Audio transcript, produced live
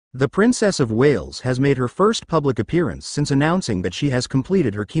The Princess of Wales has made her first public appearance since announcing that she has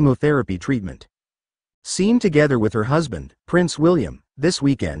completed her chemotherapy treatment. Seen together with her husband, Prince William, this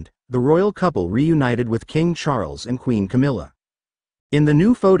weekend, the royal couple reunited with King Charles and Queen Camilla. In the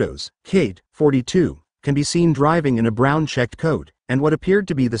new photos, Kate, 42, can be seen driving in a brown checked coat, and what appeared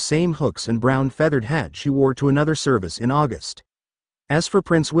to be the same hooks and brown feathered hat she wore to another service in August. As for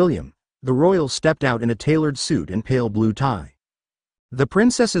Prince William, the royal stepped out in a tailored suit and pale blue tie. The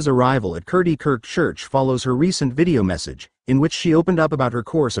princess's arrival at Kirdy Kirk Church follows her recent video message, in which she opened up about her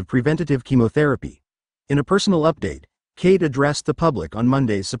course of preventative chemotherapy. In a personal update, Kate addressed the public on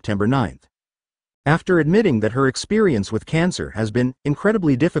Monday, September 9. After admitting that her experience with cancer has been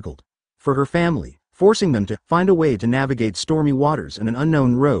incredibly difficult for her family, forcing them to find a way to navigate stormy waters and an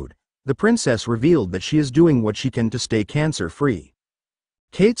unknown road, the princess revealed that she is doing what she can to stay cancer-free.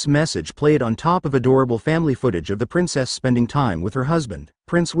 Kate's message played on top of adorable family footage of the princess spending time with her husband,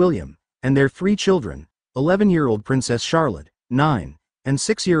 Prince William, and their 3 children, 11-year-old Princess Charlotte, 9, and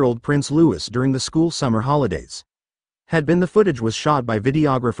 6-year-old Prince Louis during the school summer holidays. The footage was shot by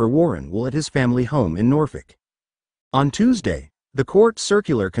videographer Warren Wool at his family home in Norfolk. On Tuesday, the court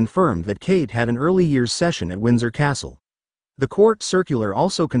circular confirmed that Kate had an early years session at Windsor Castle. The court circular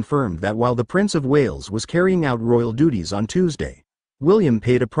also confirmed that while the Prince of Wales was carrying out royal duties on Tuesday, William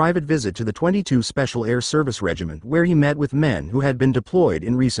paid a private visit to the 22 Special Air Service Regiment where he met with men who had been deployed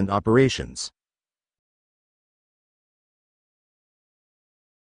in recent operations.